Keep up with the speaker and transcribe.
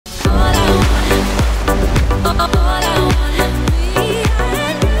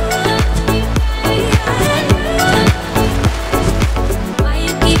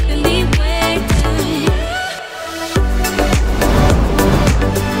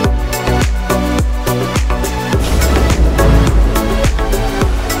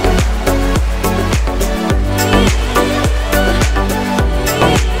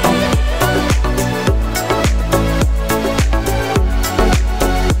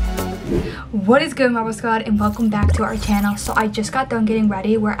What is good, Marble Squad, and welcome back to our channel. So I just got done getting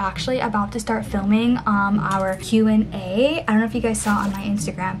ready. We're actually about to start filming our Q&A. I don't know if you guys saw on my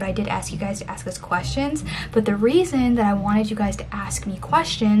Instagram, but I did ask you guys to ask us questions. But the reason that I wanted you guys to ask me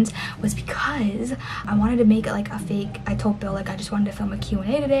questions was because I wanted to make it like a fake. I told Bill like I just wanted to film a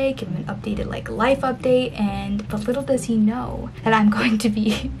Q&A today, give him an updated like life update, but little does he know that I'm going to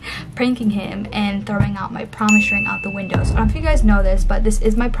be pranking him and throwing out my promise ring out the window. So I don't know if you guys know this, but this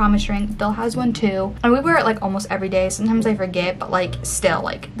is my promise ring. Bill has one too, and we wear it like almost every day. Sometimes I forget, but like still,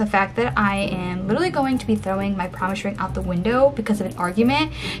 like the fact that I am literally going to be throwing my promise ring out the window because of an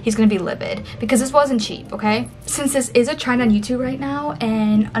argument, he's gonna be livid because this wasn't cheap. Okay, since this is a trend on YouTube right now,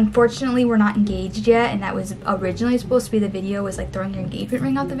 and unfortunately we're not engaged yet, and that was originally supposed to be the video, was like throwing your engagement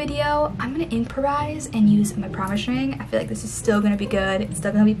ring out the video, I'm gonna improvise and use my promise ring. I feel like this is still gonna be good. It's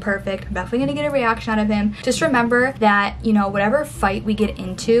still gonna be perfect. I'm definitely gonna get a reaction out of him. Just remember that, you know, whatever fight we get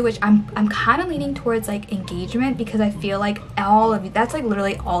into, which I'm kind of leaning towards like engagement, because I feel like all of you, that's like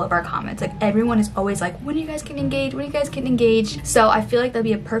literally all of our comments, like everyone is always like, when are you guys getting engaged, when are you guys getting engaged? So I feel like that'd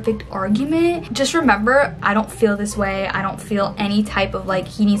be a perfect argument. Just remember, I don't feel this way. I don't feel any type of like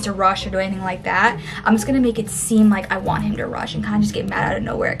he needs to rush or do anything like that. I'm just gonna make it seem like I want him to rush and kind of just get mad out of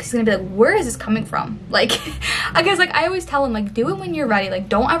nowhere, because he's gonna be like, where is this coming from? Like I guess, like I always tell him, like, do it when you're ready. Like,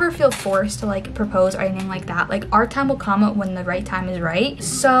 don't ever feel forced to like propose or anything like that. Like, our time will come when the right time is right.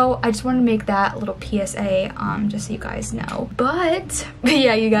 So I just wanted to make that little PSA, just so you guys know. But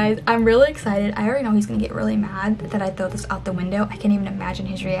yeah, you guys, I'm really excited. I already know he's gonna get really mad that I throw this out the window. I can't even imagine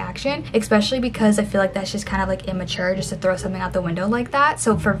his reaction, especially because I feel like that's just kind of like immature just to throw something out the window like that.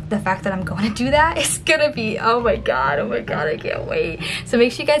 So for the fact that I'm going to do that, it's gonna be, oh my god, I can't wait. So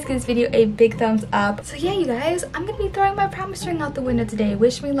make sure you guys give this video a big thumbs up. So yeah, you guys, I'm gonna be throwing my promise ring out the window today.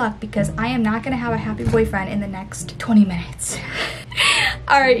 Wish me luck, because I am not gonna have a happy boyfriend in the next 20 minutes.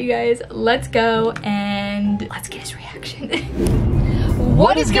 All right, you guys, let's go and let's get his reaction.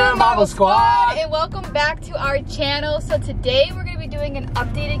 What is good, Marble Squad? And welcome back to our channel. So today we're gonna be doing an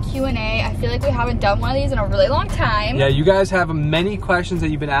updated Q&A. I feel like we haven't done one of these in a really long time. Yeah, you guys have many questions that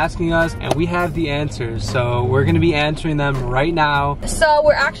you've been asking us, and we have the answers. So we're gonna be answering them right now. So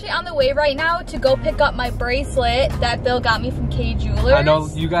we're actually on the way right now to go pick up my bracelet that Bill got me from K Jewelers. I know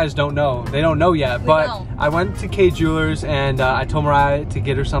you guys don't know. They don't know yet, but I went to K Jewelers and I told Mariah to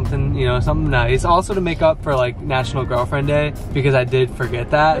get her something, you know, something nice. Also to make up for like National Girlfriend Day, because I did forget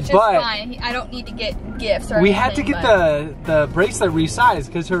that. Which is fine. I don't need to get gifts or anything. We had to get the bracelet resized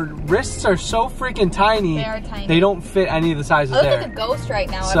because her wrists are so freaking tiny. They are tiny. They don't fit any of the sizes there. I look like a ghost right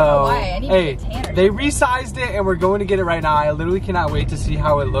now. I don't know why. I need to get tanner. They resized it and we're going to get it right now. I literally cannot wait to see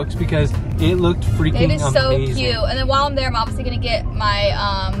how it looks, because it looked freaking amazing. It is so cute. And then while I'm there, I'm obviously gonna get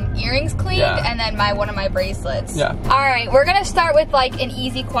my earrings cleaned, and then one of my bracelets. Yeah. All right, we're gonna start with like an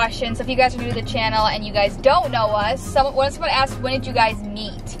easy question. So if you guys are new to the channel and you guys don't know us, someone asked, when did you guys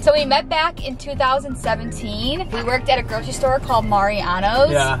meet? So we met back in 2017. We worked at a grocery store called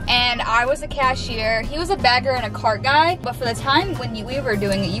Marianos, and I was a cashier. He was a bagger and a cart guy. But for the time when we were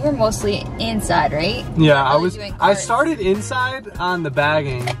doing it, you were mostly inside, right? Yeah, I started inside on the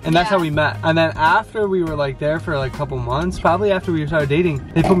bagging, and that's how we met. And then after we were like there for like a couple months, probably after we started dating,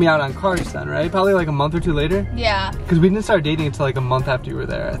 they put me out on carts then, right? Probably like a month or two later. Yeah. Because we didn't start dating until like a month after you were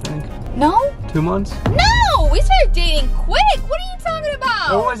there, I think. No? 2 months? No! We started dating quick! What are you talking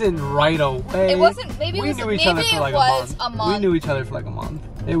about? It wasn't right away. It wasn't, maybe it was, we knew each other for like a month. We knew each other for like a month.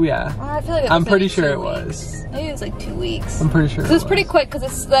 Yeah. I feel like I'm pretty sure it was. Maybe it was like 2 weeks. I'm pretty sure it was pretty quick, because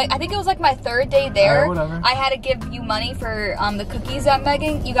it's like, I think it was like my 3rd day there. Whatever. I had to give you money for the cookies that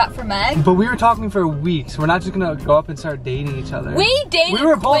you got for Meg. But we were talking for weeks. We're not just gonna go up and start dating each other. We dated We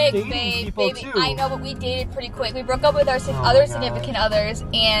were both quick, dating people too. I know, but we dated pretty quick. We broke up with our other significant others,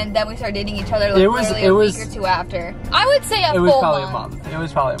 and then we started dating each other like literally a week or two after. I would say a full month. It was probably a month. It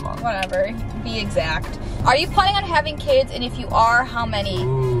was probably a month. Whatever. Be exact. Are you planning on having kids? And if you are, how many?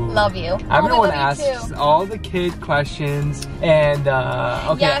 Ooh. Love you. Everyone asks all the kid questions, and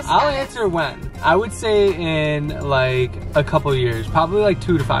okay, yes, I'll answer when. I would say in like a couple years, probably like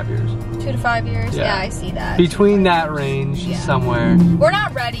 2 to 5 years. 2 to 5 years? Yeah, I see that. Between that range, somewhere. We're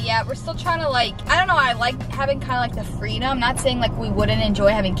not ready yet. We're still trying to like, I don't know, I like having kind of like the freedom. Not saying like we wouldn't enjoy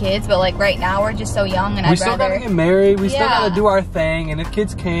having kids, but like right now we're just so young, and we still gotta get married. We still gotta do our thing, and if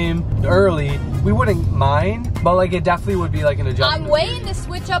kids came early, we wouldn't mind, but like it definitely would be like an adjustment. I'm waiting to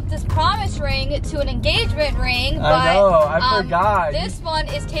switch up this promise ring to an engagement ring, but I know, I forgot. This one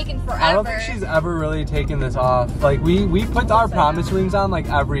is taking forever. I don't think she's ever really taken this off. Like we put our promise rings on like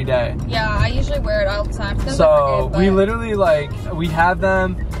every day. Yeah, I usually wear it all the time. So we literally like, we have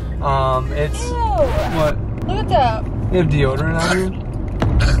them. It's Ew. what? Look at that. You have deodorant on you?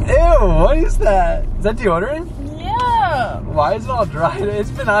 Ew! what is that? Is that deodorant? Yeah. Why is it all dry?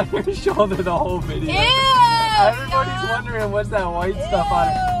 It's been on your shoulder the whole video. Ew. Everybody's wondering what's that white stuff on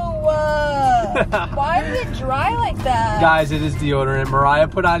it. Why is it dry like that? Guys, it is deodorant. Mariah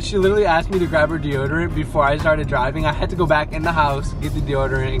put on, she literally asked me to grab her deodorant before I started driving. I had to go back in the house, get the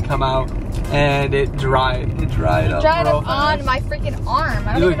deodorant, and come out. And it dried up. It dried up on my freaking arm.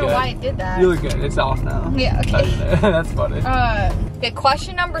 I don't even know why it did that. You look good. It's off now. Yeah, okay. That's funny. Okay,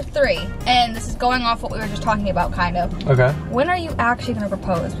 question number 3. And this is going off what we were just talking about, kind of. Okay. When are you actually going to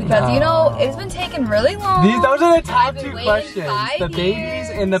propose? Because, you know, it's been taking really long. Those are the top 2 questions. The babies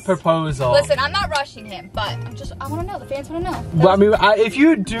and the proposal. Listen, I'm not rushing him, but I want to know. The fans want to know. Well, I mean, if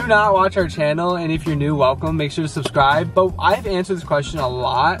you do not watch our channel, and if you're new, welcome. Make sure to subscribe. But I've answered this question a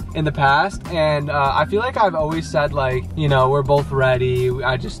lot in the past. And I feel like I've always said, like, you know, we're both ready.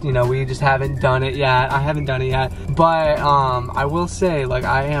 I just, you know, we just haven't done it yet. I haven't done it yet. But I will say, like,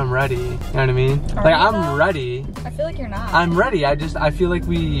 I am ready. You know what I mean? Like, I'm ready. I feel like you're not. I'm ready. I feel like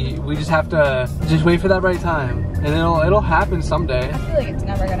we just have to just wait for that right time. And it'll happen someday. I feel like it's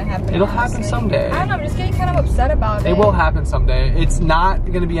never gonna happen. It'll happen someday. I don't know, I'm just getting kind of upset about it. It will happen someday. It's not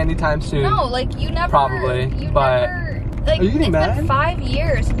gonna be anytime soon. No, like you never. Probably, but. Like, Are you getting mad? It's been 5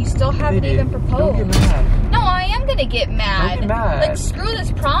 years and you still haven't even proposed. Don't get mad. No, I am gonna get mad. Don't get mad. Like, screw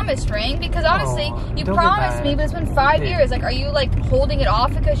this promise ring, because honestly, you promised me, but it's been 5 years. Like, are you like holding it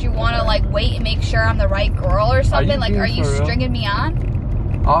off because you want to like wait and make sure I'm the right girl or something? Like, are you stringing me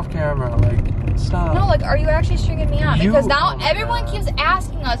on? Off camera, like, stop. No, like, are you actually stringing me on? Because now everyone keeps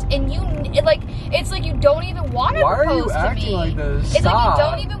asking us, and it's like you don't even want to propose to me. Why are you acting like this? It's like you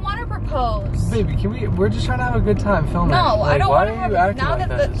don't even want to propose. Baby, we're just trying to have a good time filming. No, like, I don't want to have it. Now that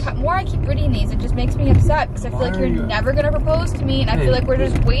the more I keep reading these, it just makes me upset, because I feel like you're never going to propose to me, and I feel like we're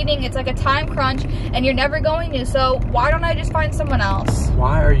just waiting. It's like a time crunch, and you're never going to, so why don't I just find someone else?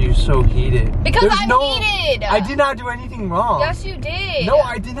 Why are you so heated? Because I'm heated! I did not do anything wrong. Yes, you did. No,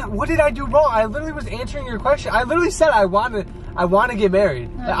 I did not. What did I do wrong? I literally was answering your question. I literally said I want to get married.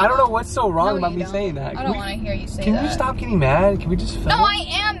 I don't know what's so wrong about me saying that. I don't want to hear you say that. Can you stop getting mad? Can we just film? No, I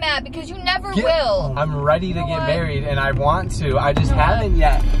am mad because you never will. I'm ready to get married and I want to. I just haven't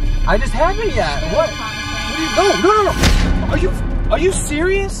yet. I just haven't yet. What? No. Are you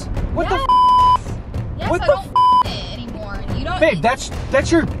serious? What the Yes, what I the don't it anymore. You don't. Babe,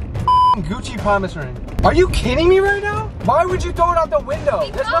 that's your Gucci promise ring. Are you kidding me right now? Why would you throw it out the window?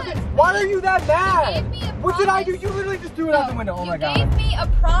 Why are you that mad? What did I do? You literally just threw it out the window. Oh my god. You gave me a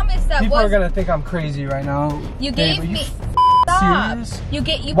promise that People are gonna think I'm crazy right now. You gave me. Serious?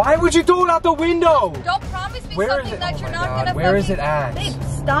 You. Why would you throw it out the window? Don't promise me something that you're not gonna. Where is it at? Babe,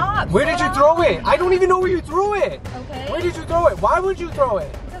 stop. Where did you throw it? I don't even know where you threw it. Okay. Where did you throw it? Why would you throw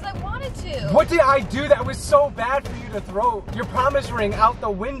it? Because I wanted to. What did I do that was so bad for you to throw your promise ring out the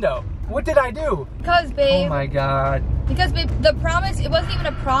window? What did I do? Because, babe. Oh my god. Because, babe, the promise, it wasn't even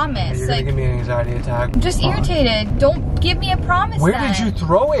a promise. You're gonna give me an anxiety attack. I'm just irritated. Don't give me a promise. Where did you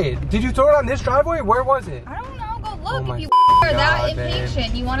throw it? Did you throw it on this driveway? Where was it? I don't know. Go look. Oh if you are that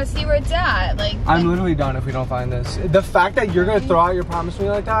impatient, you want to see where it's at. I'm literally done if we don't find this. The fact that you're gonna throw out your promise to me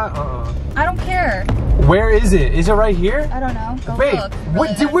like that, I don't care. Where is it? Is it right here? I don't know. Go Wait,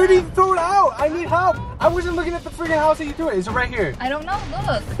 look. where did you throw it out? I need help. I wasn't looking at the freaking house that you threw it. Is it right here? I don't know.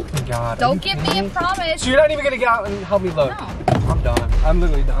 Look. Oh God. Don't give me a promise. So you're not even gonna get out and help me look? No. I'm done. I'm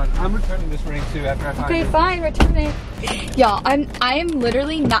literally done. I'm returning this ring too after I find it. Okay, fine, return it. Y'all, I am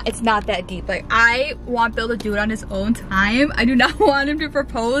literally not, it's not that deep. Like, I want Bill to do it on his own time. I do not want him to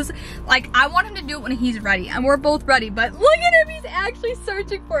propose. Like, I want him to do it when he's ready. And we're both ready, but look at him, he's actually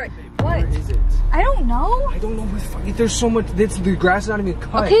searching for it. What? Where is it? I don't know. I don't know where the fuck, there's so much, the grass is not even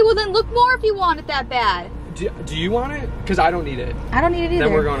cut. Okay, well then look more if you want it that bad. Do you want it? Because I don't need it. I don't need it either.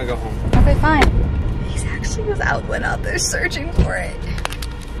 Then we're gonna go home. Okay, fine. He actually went out there searching for it.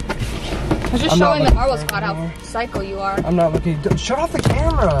 I was just showing the marble spot how psycho you are. I'm not looking. Shut off the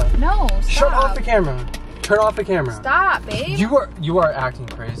camera. No, stop. Shut off the camera. Turn off the camera. Stop, babe. You are acting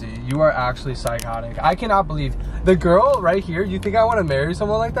crazy. You are actually psychotic. I cannot believe the girl right here. You think I want to marry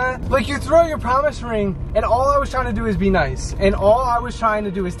someone like that? Like, you throw your promise ring, and all I was trying to do is be nice, and all I was trying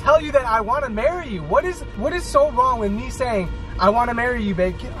to do is tell you that I want to marry you. What is so wrong with me saying I want to marry you,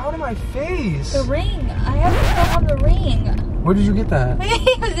 babe? Get out of my face. The ring. I have the ring. Where did you get that?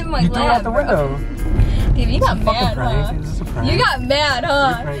 It was in my lap. You threw it out the window. Dude, you got mad, huh? Is this a prank? You got mad,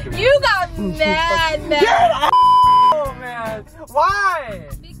 huh? You got mad. Oh, man. Why?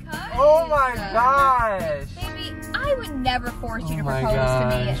 Because. Oh, my gosh. Baby, I would never force you to propose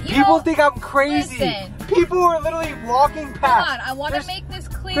to me. People think I'm crazy. Listen. People are literally walking past. Hold on, I want to make this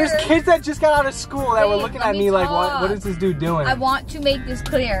clear. clear. There's kids that just got out of school that were Wait, looking let at me me like, talk. what is this dude doing? I want to make this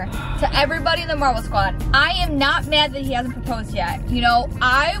clear to everybody in the Marvel Squad. I am not mad that he hasn't proposed yet. You know,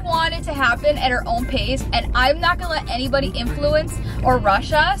 I want it to happen at our own pace, and I'm not gonna let anybody influence or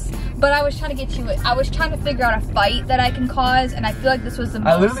rush us. But I was trying to get you, I was trying to figure out a fight that I can cause, and I feel like this was the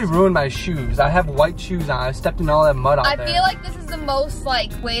most. I literally ruined my shoes. I have white shoes on. I stepped in all that mud out there. I feel like this is the most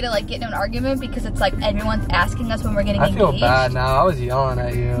like way to like get into an argument because it's like everyone's asking us when we're getting engaged. I feel bad now. I was yelling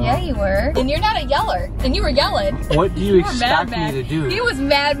at you. Yeah, you were. And you're not a yeller. And you were yelling. What do you expect me to do? He was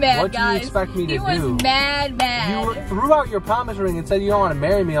mad, guys. What do you expect me to do? He was mad. You threw out your promise ring and said you don't want to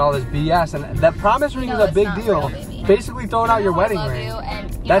marry me, all this BS, and that promise ring is a big deal. Real, basically throwing out your wedding ring.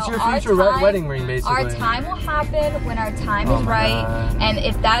 That's your future wedding ring, basically. Our time will happen when our time is right, and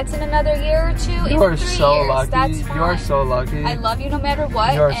if that's in another year or two, you are so lucky. That's fine. You are so lucky. I love you no matter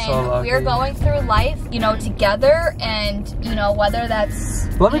what. You are so lucky. We're going through life, you know, together, and you know whether that's.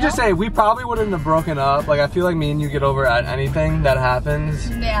 Let me just say, we probably wouldn't have broken up. Like, I feel like me and you get over at anything that happens.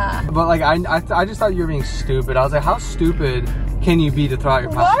 Yeah. But like, I just thought you were being stupid. I was like, how stupid can you be to throw out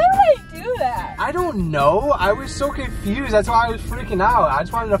your promise? Why would I do that? I don't know. I was so confused. That's why I was freaking out. I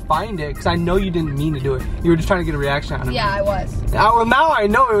just wanted to find it because I know you didn't mean to do it. You were just trying to get a reaction out of me. Yeah, I was. Well, now I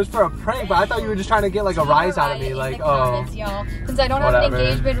know it was for a prank, but I thought you were just trying to get like a rise out of me. Like, oh. Since I don't have an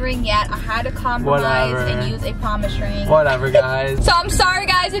engagement ring yet, I had to compromise and use a promise ring. Whatever, guys. So I'm sorry,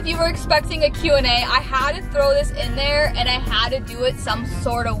 guys, if you were expecting a Q&A. I had to throw this in there, and I had to do it some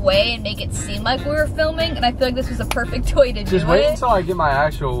sort of way and make it seem like we were filming, and I feel like this was a perfect way to do it. Just wait until I get my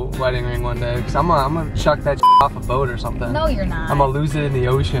actual wedding ring one day, because I'm gonna chuck that off a boat or something. No, you're not. I'm gonna lose it in the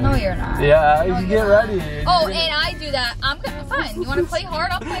ocean. No, you're not. Yeah, no, you get ready. Oh, and I do that. I'm gonna, fine. You wanna play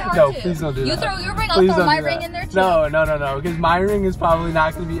hard? I'll play hard no, too. No, please don't do that. You throw your ring, I'll throw my ring in there too. No, because my ring is probably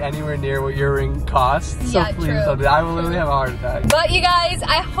not gonna be anywhere near what your ring costs. So yeah, please don't do that. I will literally have a heart attack. But you guys,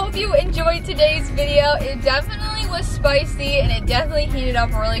 I hope you enjoyed today's video. It definitely was spicy, and it definitely heated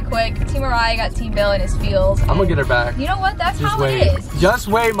up really quick. Team Mariah got Team Bill in his feels. I'm gonna get her back. You know what? That's just how wait. it is. Just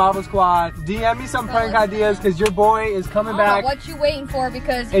wait, Marvel Squad. DM me some prank ideas because your boy is coming back. What you waiting for?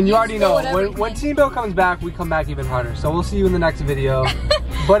 Because and you already know when Team Bill comes back, we come back even harder. So we'll see you in the next video.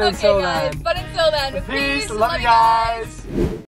 But until then, peace. Love you guys.